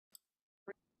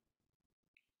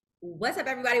What's up,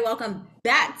 everybody? Welcome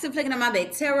back to Flicking on My Big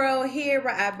Tarot, here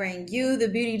where I bring you the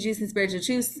beauty, juice, and spiritual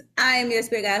truths. I am your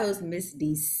spirit guide host, Miss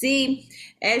DC.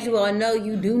 As you all know,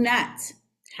 you do not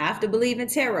have to believe in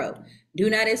tarot. Do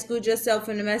not exclude yourself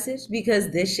from the message because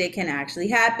this shit can actually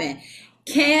happen.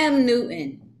 Cam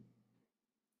Newton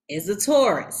is a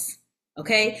Taurus.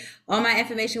 Okay, all my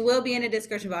information will be in the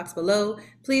description box below.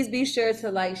 Please be sure to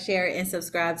like, share, and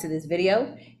subscribe to this video.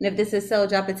 And if this is so,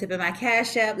 drop a tip in my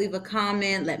Cash App, leave a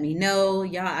comment, let me know.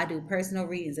 Y'all, I do personal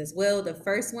readings as well. The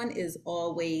first one is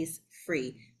always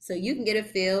free, so you can get a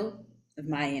feel of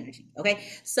my energy. Okay,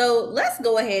 so let's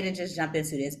go ahead and just jump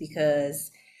into this because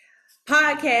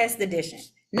podcast edition.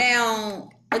 Now,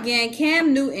 again,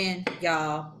 Cam Newton,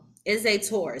 y'all, is a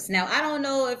Taurus. Now, I don't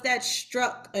know if that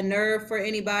struck a nerve for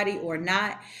anybody or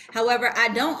not. However, I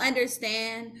don't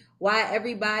understand why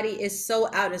everybody is so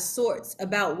out of sorts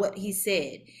about what he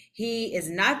said. He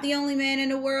is not the only man in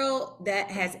the world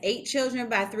that has 8 children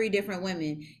by 3 different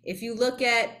women. If you look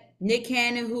at Nick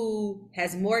Cannon, who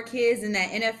has more kids than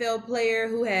that NFL player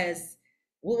who has,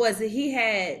 what was it? He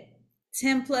had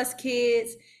 10 plus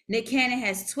kids. Nick Cannon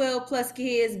has 12 plus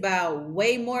kids by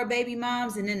way more baby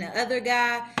moms. And then the other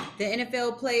guy, the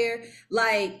NFL player,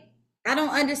 like, I don't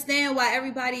understand why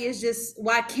everybody is just,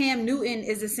 why Cam Newton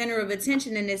is the center of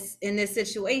attention in this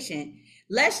situation.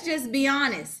 Let's just be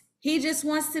honest. He just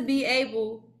wants to be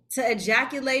able to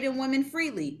ejaculate in women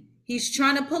freely. He's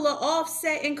trying to pull an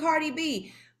Offset in Cardi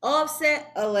B.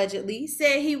 Offset allegedly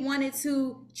said he wanted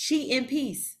to cheat in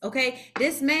peace. Okay,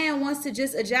 this man wants to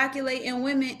just ejaculate in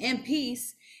women in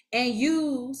peace and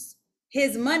use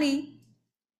his money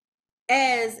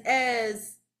as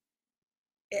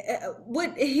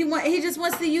what he want. He just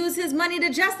wants to use his money to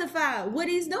justify what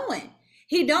he's doing.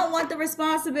 He don't want the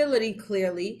responsibility,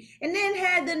 clearly, and then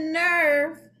had the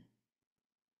nerve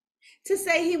to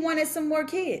say he wanted some more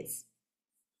kids.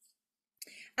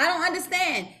 I don't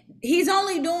understand. He's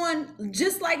only doing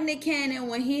just like Nick Cannon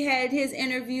when he had his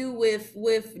interview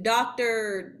with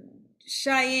Dr.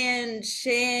 Cheyenne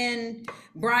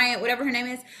Bryant, whatever her name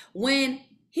is. When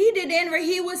he did interview,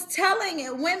 he was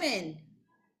telling women,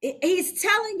 he's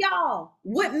telling y'all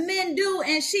what men do,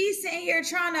 and she's sitting here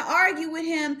trying to argue with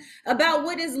him about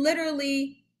what is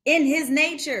literally in his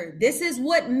nature. This is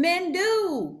what men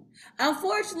do.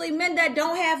 Unfortunately, men that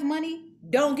don't have money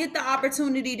don't get the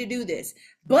opportunity to do this.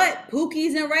 But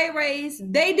Pookies and Ray Rays,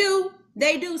 they do.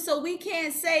 They do. So we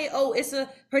can't say, oh, it's a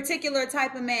particular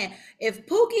type of man. If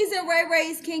Pookies and Ray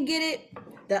Rays can get it,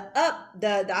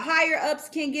 the higher ups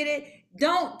can get it.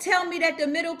 Don't tell me that the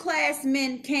middle class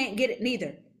men can't get it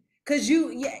neither. Cause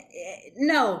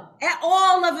no,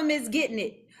 all of them is getting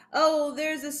it. Oh,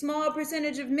 there's a small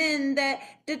percentage of men that,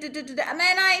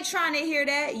 man, I ain't trying to hear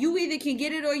that. You either can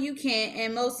get it or you can't.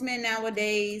 And most men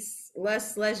nowadays,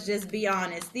 let's just be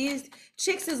honest, these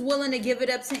chicks is willing to give it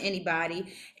up to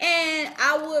anybody. And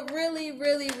I would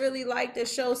really like to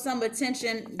show some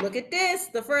attention. Look at this,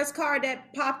 the first card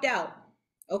that popped out.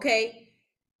 Okay,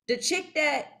 the chick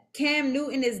that Cam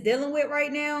Newton is dealing with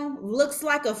right now looks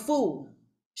like a fool.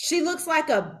 She looks like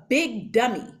a big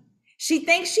dummy. She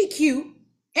thinks she cute,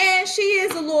 and she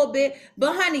is a little bit,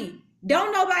 but honey,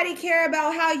 don't nobody care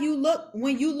about how you look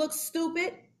when you look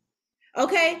stupid.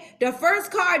 Okay, the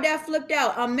first card that flipped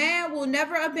out, a man will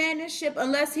never abandon ship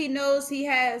unless he knows he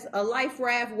has a life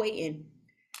raft waiting.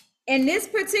 In this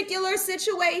particular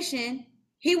situation,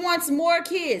 he wants more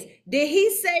kids. Did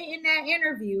he say in that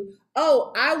interview,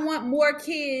 oh, I want more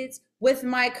kids with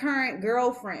my current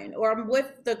girlfriend or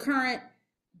with the current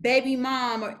baby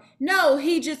mom? Or no,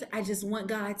 I just want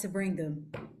God to bring them.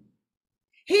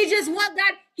 He just want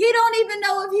God. He don't even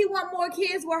know if he want more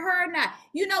kids with her or not.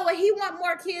 You know what? He want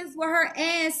more kids with her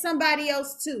and somebody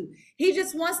else too. He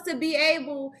just wants to be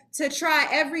able to try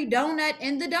every donut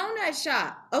in the donut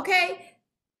shop. Okay.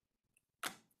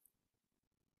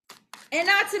 And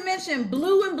not to mention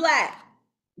blue and black.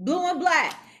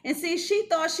 And see, she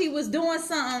thought she was doing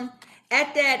something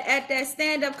at that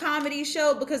stand-up comedy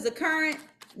show because the current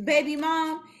baby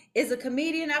mom is a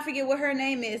comedian. I forget what her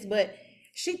name is, but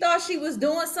she thought she was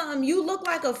doing something. You look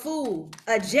like a fool,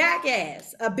 a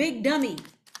jackass, a big dummy,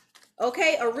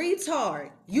 okay, a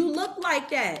retard. You look like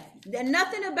that.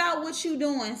 Nothing about what you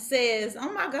doing says,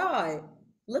 oh my God,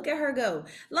 look at her go.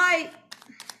 Like,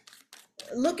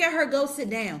 look at her go sit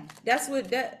down. That's what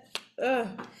that,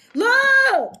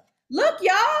 look,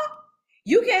 y'all.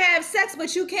 You can have sex,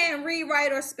 but you can't read,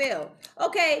 write, or spell.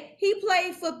 Okay, he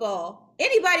played football.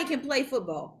 Anybody can play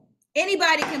football.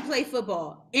 Anybody can play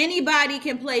football. Anybody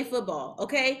can play football,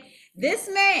 okay? This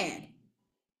man,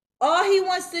 all he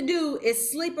wants to do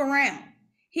is sleep around.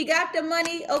 He got the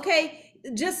money, okay?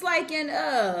 Just like in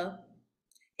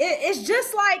it's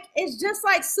just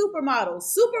like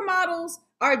supermodels. Supermodels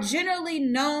are generally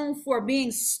known for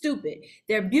being stupid.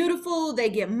 They're beautiful, they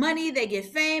get money, they get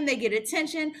fame, they get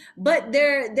attention, but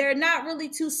they're not really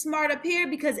too smart up here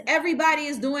because everybody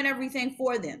is doing everything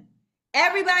for them.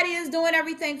 Everybody is doing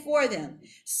everything for them.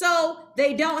 So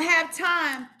they don't have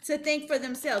time to think for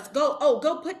themselves.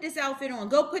 Go put this outfit on.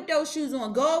 Go put those shoes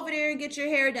on. Go over there and get your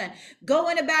hair done. Go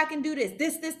in the back and do this,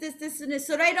 and this.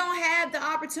 So they don't have the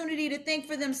opportunity to think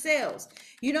for themselves.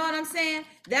 You know what I'm saying?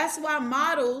 That's why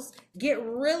models get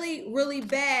really, really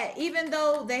bad. Even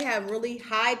though they have really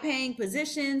high paying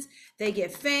positions, they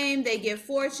get fame, they get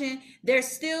fortune, they're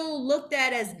still looked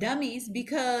at as dummies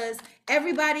because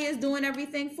everybody is doing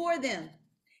everything for them.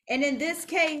 And in this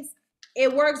case,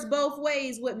 it works both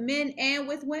ways with men and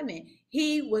with women.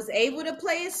 He was able to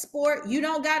play a sport. You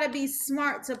don't got to be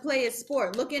smart to play a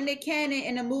sport. Look at Nick Cannon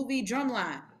in the movie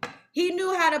Drumline. He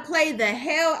knew how to play the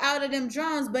hell out of them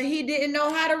drums, but he didn't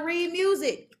know how to read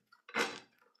music.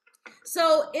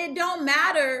 So it don't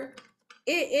matter.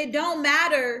 It don't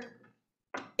matter.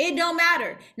 It don't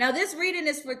matter. Now, this reading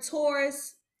is for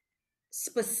Taurus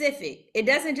specific. It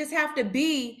doesn't just have to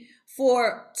be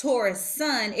for Taurus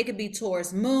sun. It could be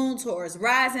Taurus moon, Taurus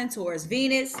rising, Taurus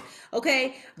Venus.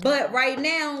 Okay. But right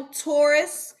now,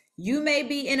 Taurus, you may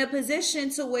be in a position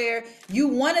to where you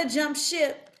want to jump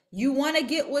ship. You want to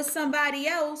get with somebody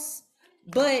else,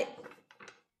 but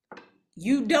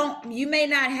you may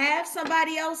not have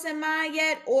somebody else in mind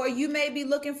yet, or you may be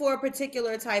looking for a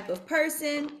particular type of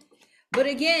person. But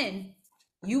again,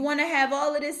 you want to have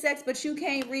all of this sex, but you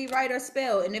can't read, write, or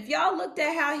spell. And if y'all looked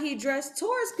at how he dressed,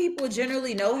 Taurus people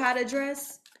generally know how to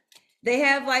dress. They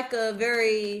have like a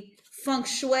very feng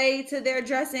shui to their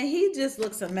dressing. He just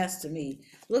looks a mess to me.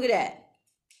 Look at that.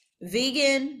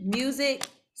 Vegan, music.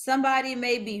 Somebody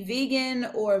may be vegan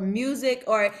or music,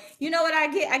 or you know what I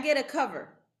get? I get a cover.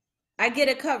 I get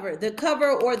a cover, the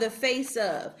cover or the face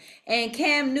of. And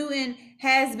Cam Newton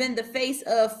has been the face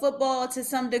of football to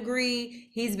some degree.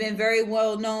 He's been very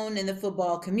well known in the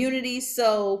football community.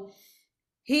 So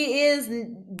he is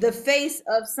the face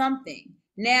of something.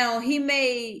 Now he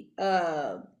may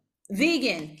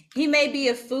vegan. He may be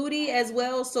a foodie as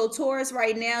well. So Taurus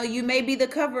right now, you may be the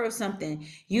cover of something.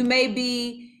 You may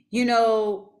be,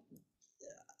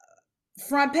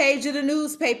 front page of the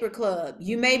newspaper club.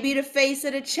 You may be the face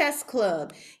of the chess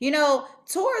club.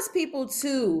 Taurus people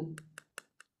too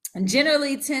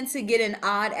generally tend to get in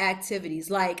odd activities.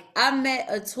 Like I met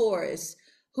a Taurus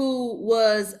who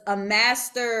was a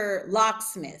master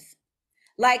locksmith.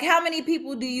 Like how many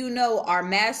people do you know are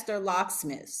master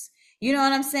locksmiths? You know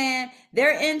what I'm saying?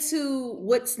 They're into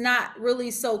what's not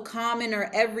really so common or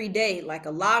everyday, like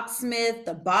a locksmith,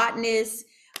 a botanist,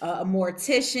 a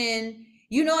mortician.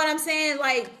 You know what I'm saying?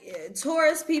 Like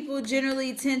Taurus people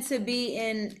generally tend to be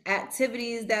in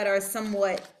activities that are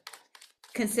somewhat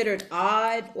considered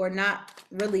odd or not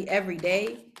really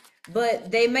everyday, but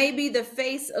they may be the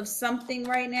face of something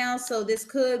right now. So this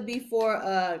could be for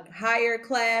a higher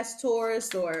class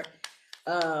Taurus, or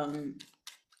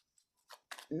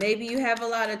maybe you have a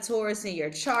lot of Taurus in your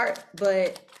chart.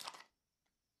 But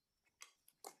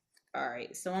all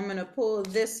right, so I'm going to pull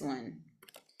this one.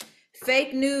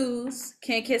 Fake news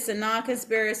can kiss a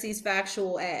non-conspiracy's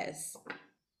factual ass.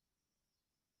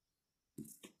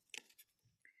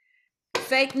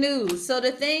 Fake news. So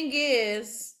the thing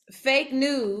is, fake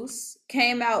news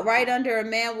came out right under a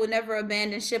man will never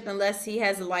abandon ship unless he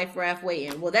has a life raft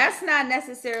waiting. Well, that's not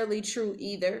necessarily true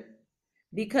either,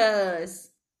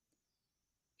 because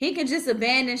he can just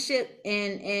abandon ship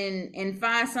and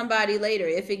find somebody later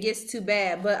if it gets too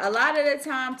bad. But a lot of the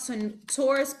time,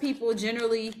 Taurus people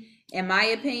generally, in my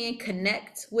opinion,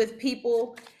 connect with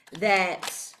people that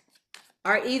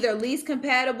are either least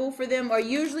compatible for them, or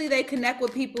usually they connect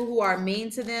with people who are mean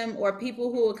to them, or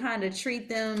people who will kind of treat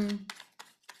them,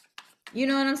 you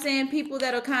know what I'm saying? People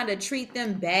that'll kind of treat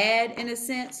them bad in a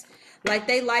sense. Like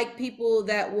they like people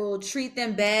that will treat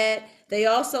them bad. They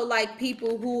also like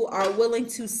people who are willing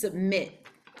to submit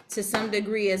to some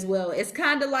degree as well. It's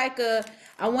kind of like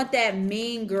I want that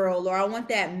mean girl, or I want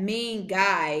that mean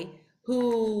guy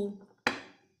who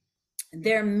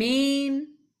they're mean,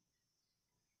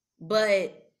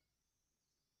 but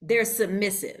they're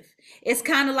submissive. It's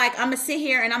kind of like, I'm gonna sit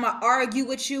here and I'm gonna argue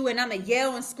with you and I'm gonna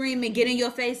yell and scream and get in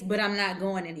your face, but I'm not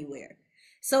going anywhere.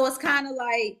 So it's kind of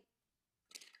like,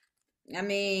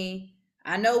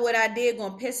 I know what I did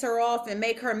gonna piss her off and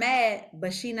make her mad,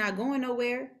 but she not going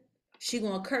nowhere. She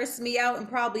gonna curse me out and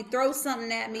probably throw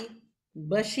something at me,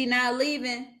 but she not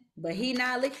leaving. But he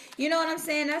not leaving. You know what I'm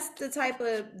saying? That's the type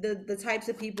of the types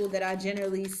of people that I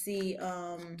generally see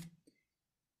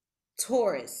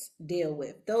Taurus deal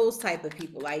with. Those type of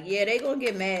people. Like, yeah, they gonna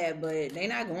get mad, but they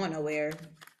not going nowhere.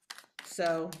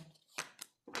 So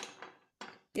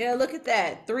yeah, look at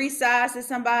that. 3 sides to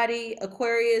somebody.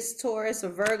 Aquarius, Taurus, or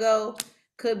Virgo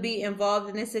could be involved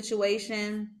in this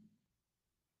situation.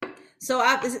 So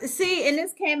I see, and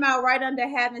this came out right under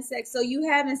having sex. So you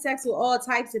having sex with all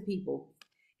types of people.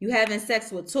 You having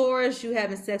sex with Taurus, you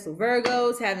having sex with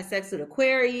Virgos, having sex with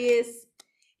Aquarius.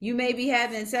 You may be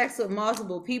having sex with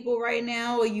multiple people right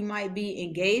now, or you might be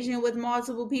engaging with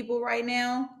multiple people right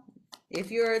now. If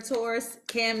you're a Taurus,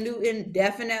 Cam Newton,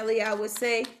 definitely I would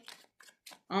say.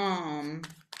 And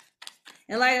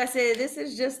like I said, this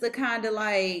is just the kind of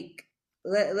like,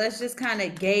 let's just kind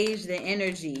of gauge the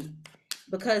energy,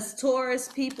 because Taurus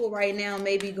people right now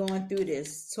may be going through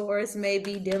this. Taurus may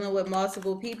be dealing with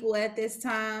multiple people at this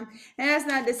time. And that's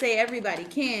not to say everybody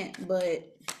can't, but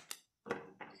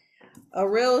a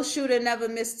real shooter never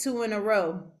missed 2 in a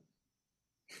row.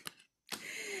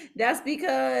 That's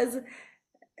because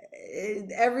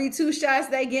every 2 shots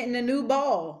they getting a new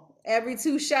ball. Every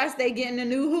 2 shots they getting a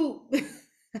new hoop.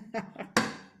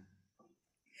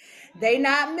 They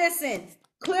not missing.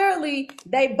 Clearly,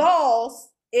 they balls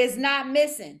is not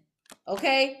missing.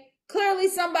 Okay? Clearly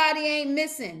somebody ain't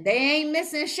missing. They ain't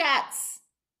missing shots.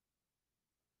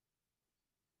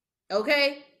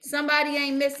 Okay? Somebody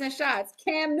ain't missing shots.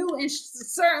 Cam Newton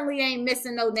certainly ain't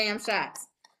missing no damn shots.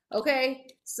 Okay?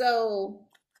 So,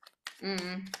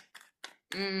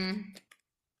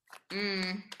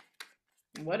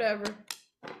 whatever.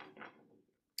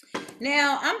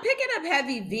 Now, I'm picking up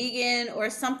heavy vegan or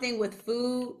something with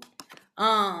food.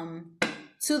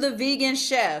 To the vegan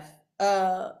chef,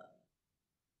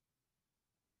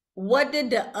 what did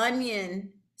the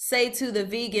onion say to the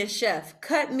vegan chef?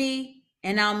 Cut me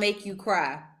and I'll make you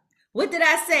cry. What did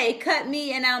I say? Cut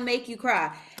me and I'll make you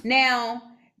cry. Now,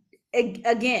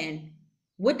 again,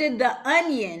 what did the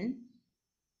onion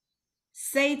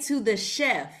say to the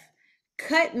chef?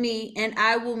 Cut me and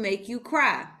I will make you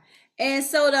cry. And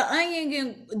so the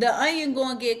onion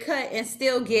gonna get cut and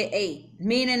still get ate,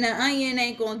 meaning the onion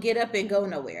ain't gonna get up and go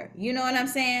nowhere. You know what I'm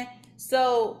saying?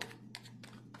 So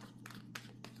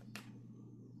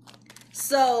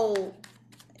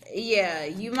yeah,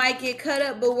 you might get cut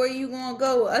up, but where you gonna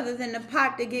go other than the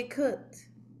pot to get cooked?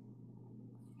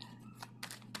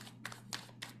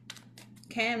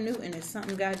 Cam Newton is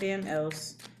something goddamn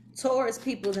else. Taurus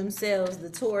people themselves, the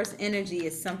Taurus energy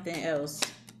is something else.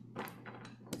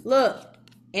 Look,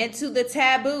 into the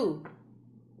taboo.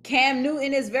 Cam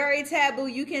Newton is very taboo.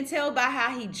 You can tell by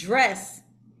how he dress.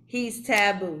 He's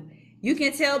taboo. You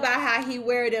can tell by how he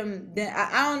wear them.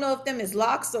 I don't know if them is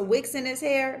locks or wicks in his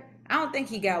hair. I don't think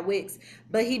he got wicks,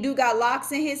 but he do got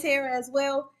locks in his hair as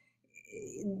well.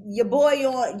 Your boy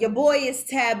is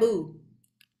taboo.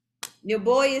 Your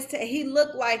boy is he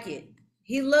looked like it.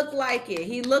 He looked like it.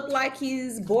 He looked like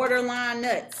he's borderline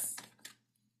nuts.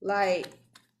 Like,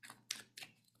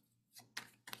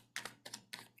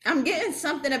 I'm getting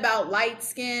something about light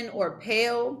skin or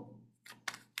pale.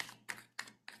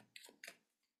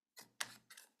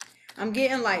 I'm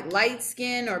getting like light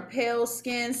skin or pale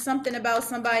skin, something about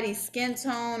somebody's skin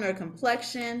tone or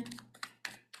complexion.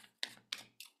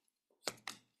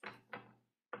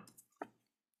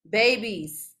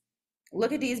 Babies.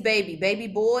 Look at these baby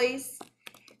boys.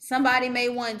 Somebody may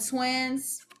want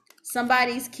twins.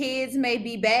 Somebody's kids may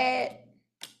be bad.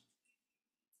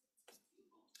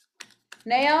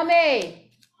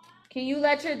 Naomi, can you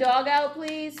let your dog out,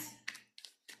 please?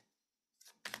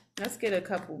 Let's get a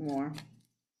couple more.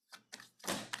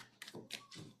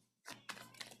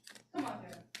 Come on,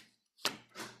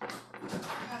 Dad.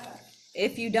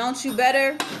 If you don't, you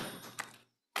better.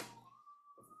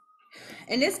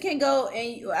 And this can go,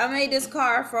 and I made this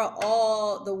card for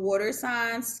all the water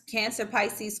signs, Cancer,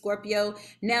 Pisces, Scorpio.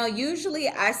 Now, usually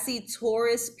I see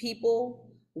Taurus people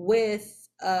with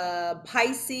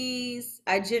Pisces.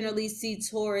 I generally see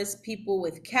Taurus people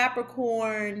with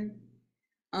Capricorn.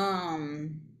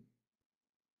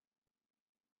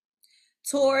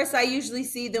 Taurus, I usually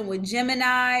see them with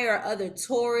Gemini or other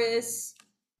Taurus.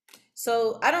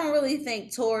 So I don't really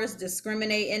think Taurus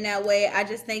discriminate in that way. I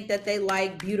just think that they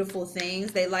like beautiful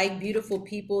things. They like beautiful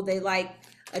people. They like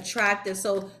attractive.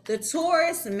 So the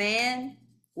Taurus man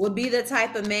would be the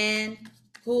type of man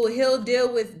who he'll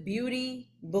deal with beauty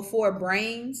before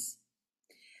brains,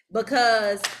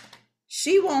 because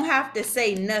she won't have to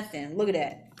say nothing. Look at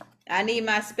that. I need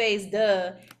my space,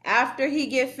 duh. After he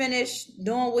get finished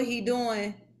doing what he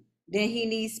doing, then he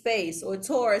needs space. Or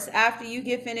Taurus, after you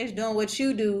get finished doing what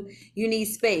you do, you need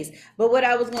space. But what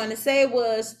I was going to say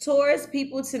was, Taurus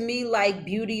people to me like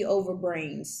beauty over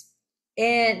brains.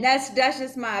 And that's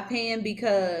just my opinion,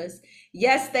 because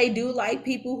yes, they do like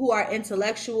people who are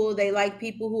intellectual, they like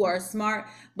people who are smart,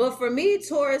 but for me,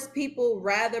 Taurus people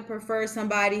rather prefer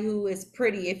somebody who is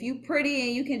pretty. If you pretty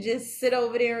and you can just sit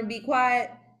over there and be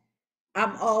quiet,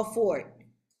 I'm all for it.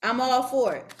 I'm all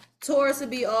for it. Taurus would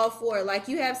be all for it. Like,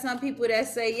 you have some people that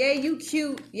say, yeah, you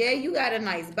cute, yeah, you got a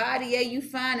nice body, yeah, you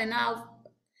fine and all,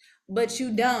 but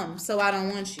you dumb, so I don't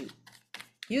want you.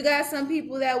 You got some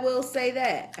people that will say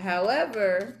that.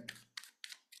 However,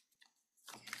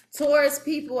 Taurus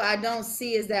people, I don't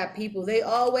see as that people. They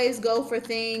always go for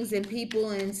things and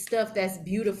people and stuff that's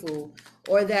beautiful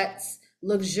or that's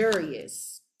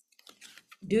luxurious.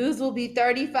 Dudes will be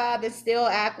 35 and still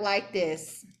act like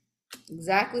this.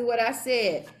 Exactly what I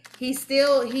said.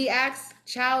 He acts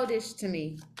childish to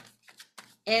me.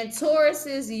 And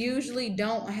Tauruses usually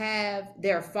don't have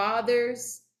their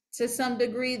fathers to some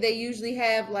degree. They usually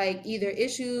have like either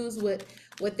issues with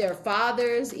their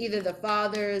fathers. Either the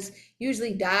fathers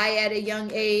usually die at a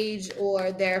young age,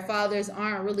 or their fathers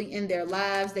aren't really in their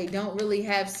lives. They don't really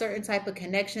have certain type of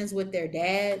connections with their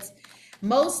dads.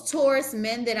 Most Taurus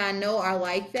men that I know are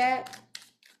like that.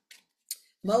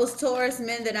 Most Taurus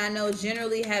men that I know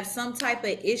generally have some type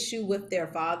of issue with their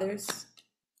fathers.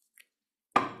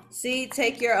 See,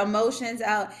 take your emotions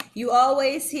out. You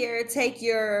always hear take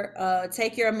your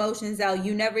emotions out.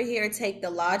 You never hear take the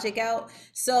logic out.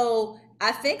 So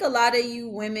I think a lot of you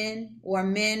women or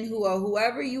men who are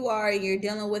whoever you are, you're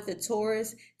dealing with a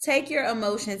Taurus, take your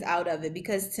emotions out of it,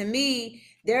 because to me,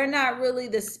 they're not really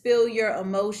the spill your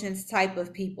emotions type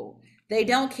of people. They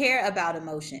don't care about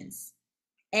emotions.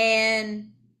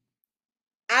 And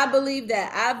I believe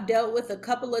that I've dealt with a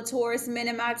couple of Taurus men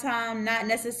in my time, not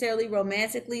necessarily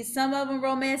romantically, some of them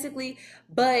romantically,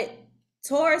 but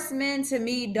Taurus men to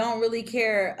me don't really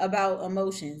care about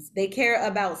emotions. They care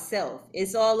about self.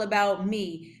 It's all about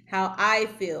me, how I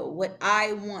feel, what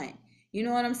I want. You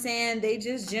know what I'm saying? They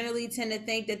just generally tend to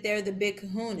think that they're the big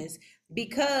kahunas,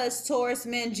 because Taurus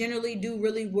men generally do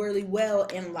really, really well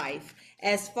in life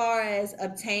as far as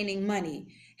obtaining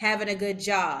money, having a good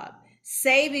job,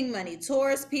 saving money.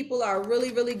 Taurus people are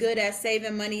really, really good at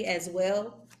saving money as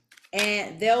well.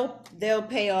 And they'll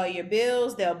pay all your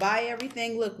bills, they'll buy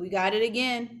everything. Look, we got it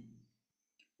again.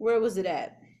 Where was it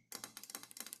at?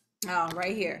 Oh,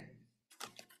 right here.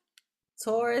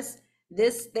 Taurus.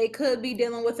 This, they could be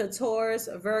dealing with a Taurus,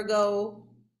 a Virgo,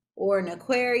 or an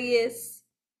Aquarius.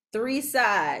 Three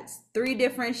sides, three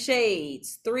different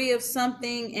shades, three of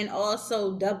something, and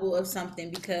also double of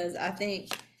something, because I think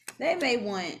they may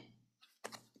want,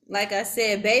 like I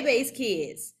said, baby's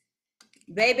kids,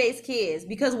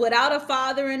 because without a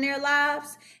father in their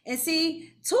lives. And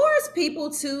see, Taurus people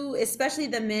too, especially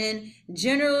the men,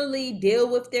 generally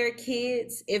deal with their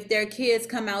kids if their kids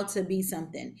come out to be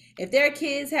something. If their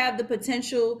kids have the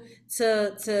potential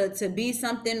to be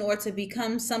something or to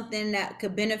become something that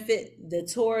could benefit the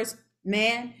Taurus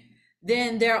man,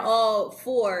 then they're all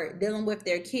for dealing with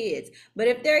their kids. But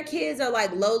if their kids are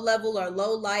like low level or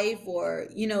low life, or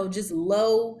just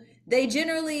low, they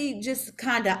generally just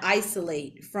kind of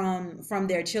isolate from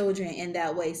their children in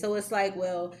that way. So it's like,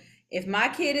 well, if my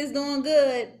kid is doing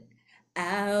good,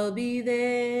 I'll be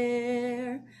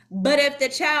there. But if the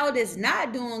child is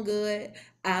not doing good,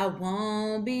 I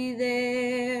won't be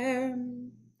there.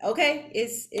 Okay,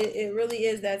 it really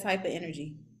is that type of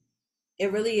energy.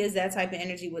 It really is that type of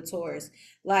energy with Taurus.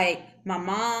 Like my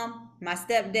mom, my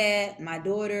stepdad, my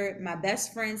daughter, my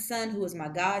best friend's son, who is my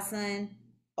godson,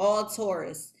 all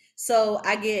Taurus. So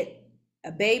I get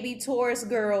a baby Taurus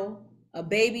girl, a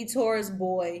baby Taurus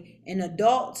boy, an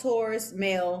adult Taurus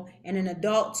male, and an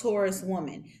adult Taurus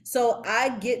woman. So I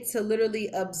get to literally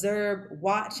observe,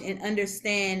 watch, and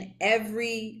understand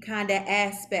every kind of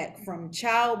aspect from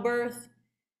childbirth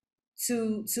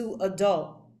to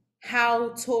adult, how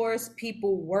Taurus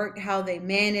people work, how they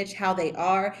manage, how they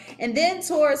are. And then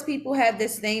Taurus people have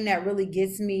this thing that really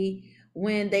gets me,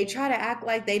 when they try to act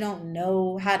like they don't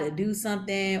know how to do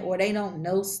something or they don't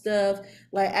know stuff.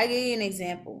 Like, I give you an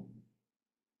example.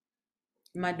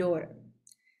 My daughter,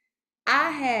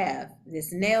 I have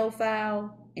this nail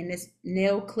file and this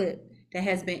nail clip that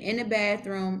has been in the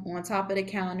bathroom on top of the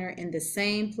counter in the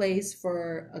same place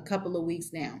for a couple of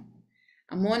weeks now.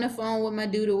 I'm on the phone with my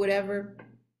dude or whatever.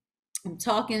 I'm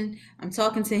talking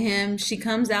to him. She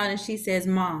comes out and she says,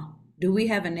 "Ma, do we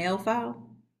have a nail file?"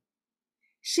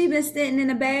 She been sitting in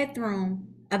the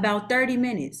bathroom about 30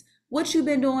 minutes. What you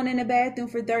been doing in the bathroom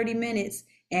for 30 minutes?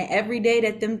 And every day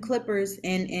that them clippers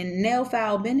and nail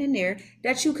file been in there,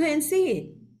 that you couldn't see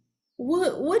it.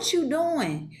 What you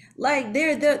doing? Like,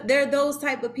 they're those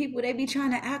type of people. They be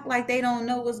trying to act like they don't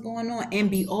know what's going on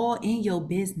and be all in your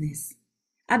business.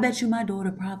 I bet you my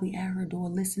daughter probably at her door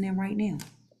listening right now.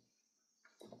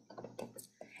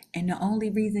 And the only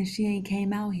reason she ain't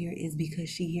came out here is because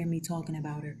she hear me talking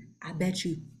about her. I bet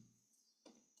you.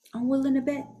 I'm willing to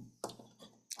bet.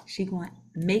 She gonna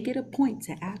make it a point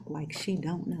to act like she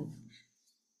don't know.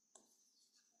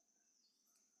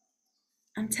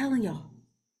 I'm telling y'all,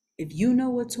 if you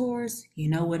know a Taurus, you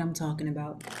know what I'm talking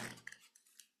about.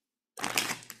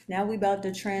 Now we about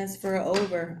to transfer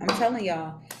over. I'm telling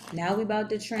y'all, now we about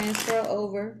to transfer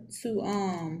over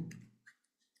to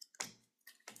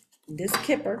this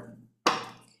Kipper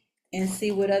and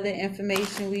see what other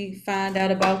information we find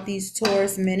out about these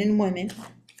Taurus men and women.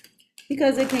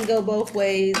 Because it can go both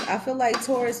ways. I feel like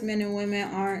Taurus men and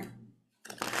women aren't.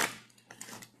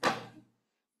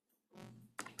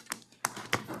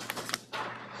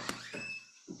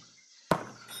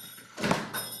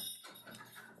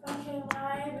 Okay,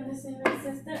 live and this is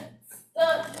assistant.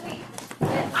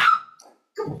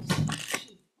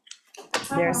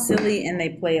 They're silly and they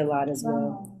play a lot as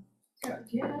well.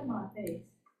 Get out of my face.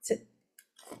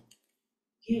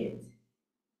 Get.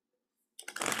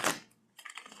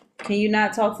 Can you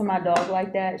not talk to my dog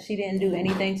like that? She didn't do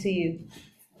anything to you.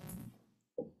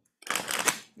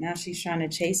 Now she's trying to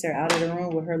chase her out of the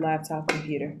room with her laptop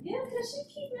computer. Yeah, because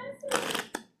she keep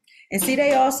messing. And see,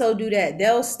 they also do that.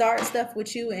 They'll start stuff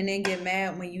with you and then get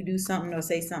mad when you do something or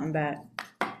say something back.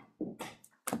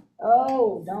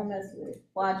 Oh, don't mess with it.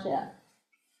 Watch out.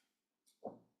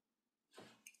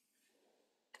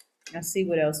 Let's see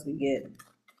what else we get.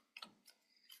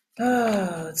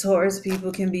 Oh, Taurus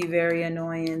people can be very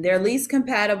annoying. They're least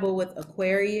compatible with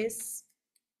Aquarius.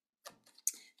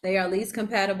 They are least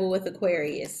compatible with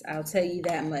Aquarius. I'll tell you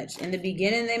that much. In the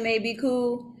beginning, they may be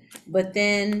cool, but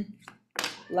then,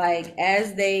 like,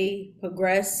 as they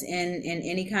progress in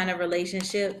any kind of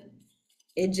relationship,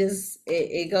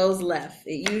 it goes left.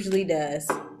 It usually does.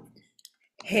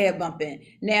 Head bumping.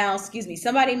 Now, excuse me,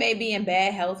 somebody may be in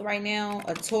bad health right now.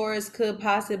 A Taurus could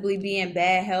possibly be in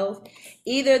bad health.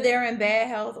 Either they're in bad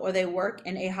health or they work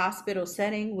in a hospital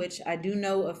setting, which I do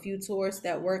know a few Taurus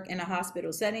that work in a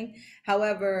hospital setting.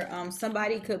 However,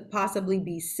 somebody could possibly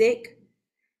be sick.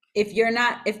 If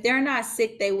they're not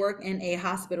sick, they work in a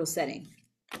hospital setting.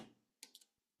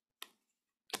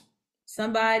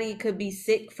 Somebody could be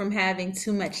sick from having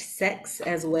too much sex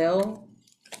as well.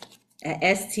 An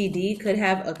STD could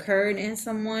have occurred in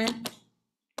someone.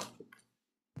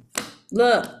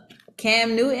 Look,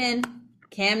 Cam Newton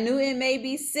may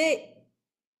be sick.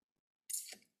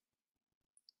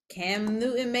 Cam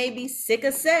Newton may be sick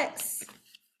of sex.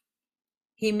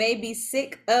 He may be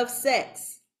sick of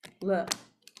sex. Look,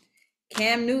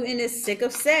 Cam Newton is sick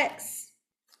of sex.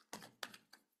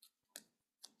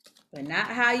 But not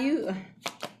how you...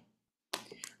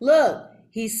 Look,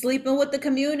 he's sleeping with the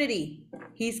community.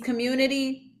 He's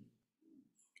community.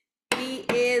 He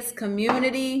is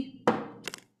community.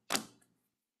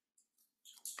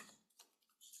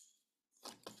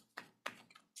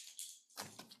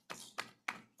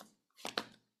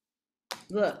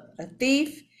 Look, a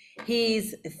thief.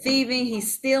 He's thieving.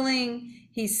 He's stealing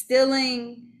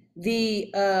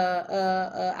the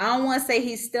I don't want to say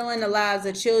he's stealing the lives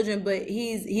of children, but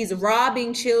he's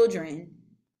robbing children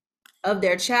of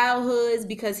their childhoods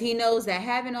because he knows that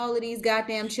having all of these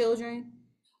goddamn children,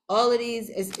 all of these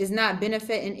is not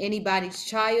benefiting anybody's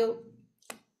child.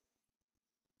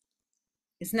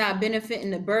 It's not benefiting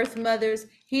the birth mothers.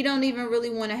 He don't even really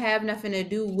want to have nothing to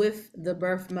do with the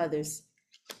birth mothers.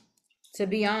 To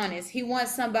be honest, he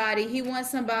wants somebody,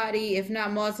 if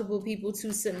not multiple people,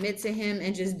 to submit to him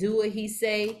and just do what he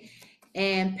say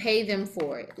and pay them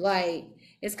for it. Like,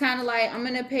 it's kind of like, I'm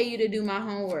going to pay you to do my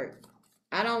homework.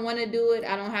 I don't want to do it.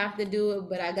 I don't have to do it,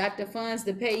 but I got the funds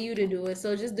to pay you to do it.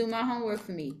 So just do my homework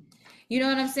for me. You know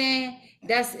what I'm saying?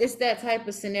 It's that type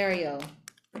of scenario.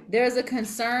 There's a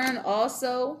concern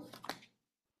also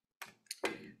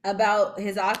about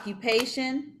his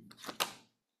occupation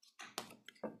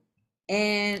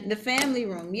and the family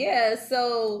room. Yeah,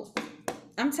 so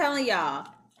I'm telling y'all,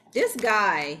 this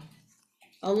guy,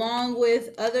 along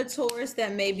with other Taurus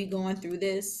that may be going through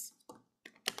this,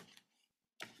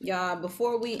 y'all,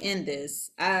 before we end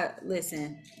this,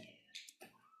 listen,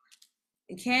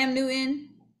 Cam Newton,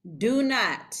 do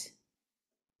not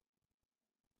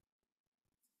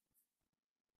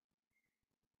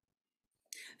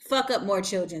fuck up more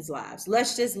children's lives.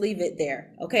 Let's just leave it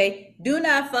there, okay? Do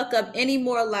not fuck up any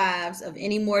more lives of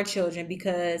any more children,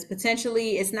 because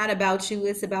potentially it's not about you,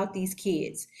 it's about these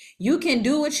kids. You can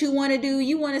do what you want to do.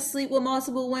 You want to sleep with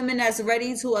multiple women that's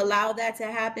ready to allow that to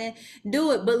happen,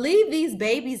 do it, but leave these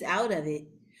babies out of it.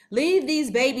 Leave these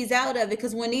babies out of it,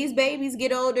 because when these babies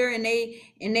get older and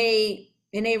they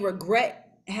and they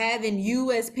regret having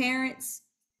you as parents.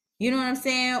 You know what I'm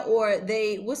saying? Or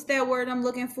they, what's that word I'm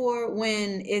looking for?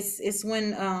 When it's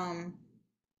when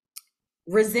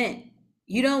resent.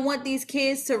 You don't want these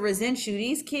kids to resent you.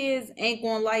 These kids ain't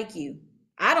gonna like you.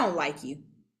 I don't like you.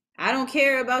 I don't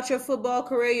care about your football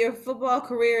career. Your football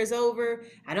career is over.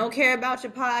 I don't care about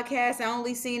your podcast. I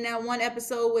only seen that one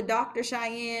episode with Dr.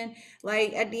 Cheyenne.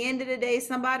 Like, at the end of the day,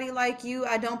 somebody like you,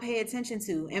 I don't pay attention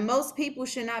to. And most people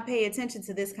should not pay attention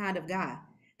to this kind of guy.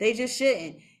 They just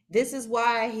shouldn't. This is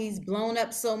why he's blown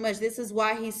up so much. This is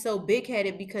why he's so big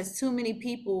headed, because too many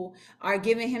people are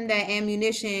giving him that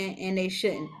ammunition and they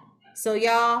shouldn't. So,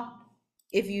 y'all,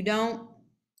 if you don't,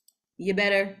 you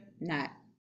better not.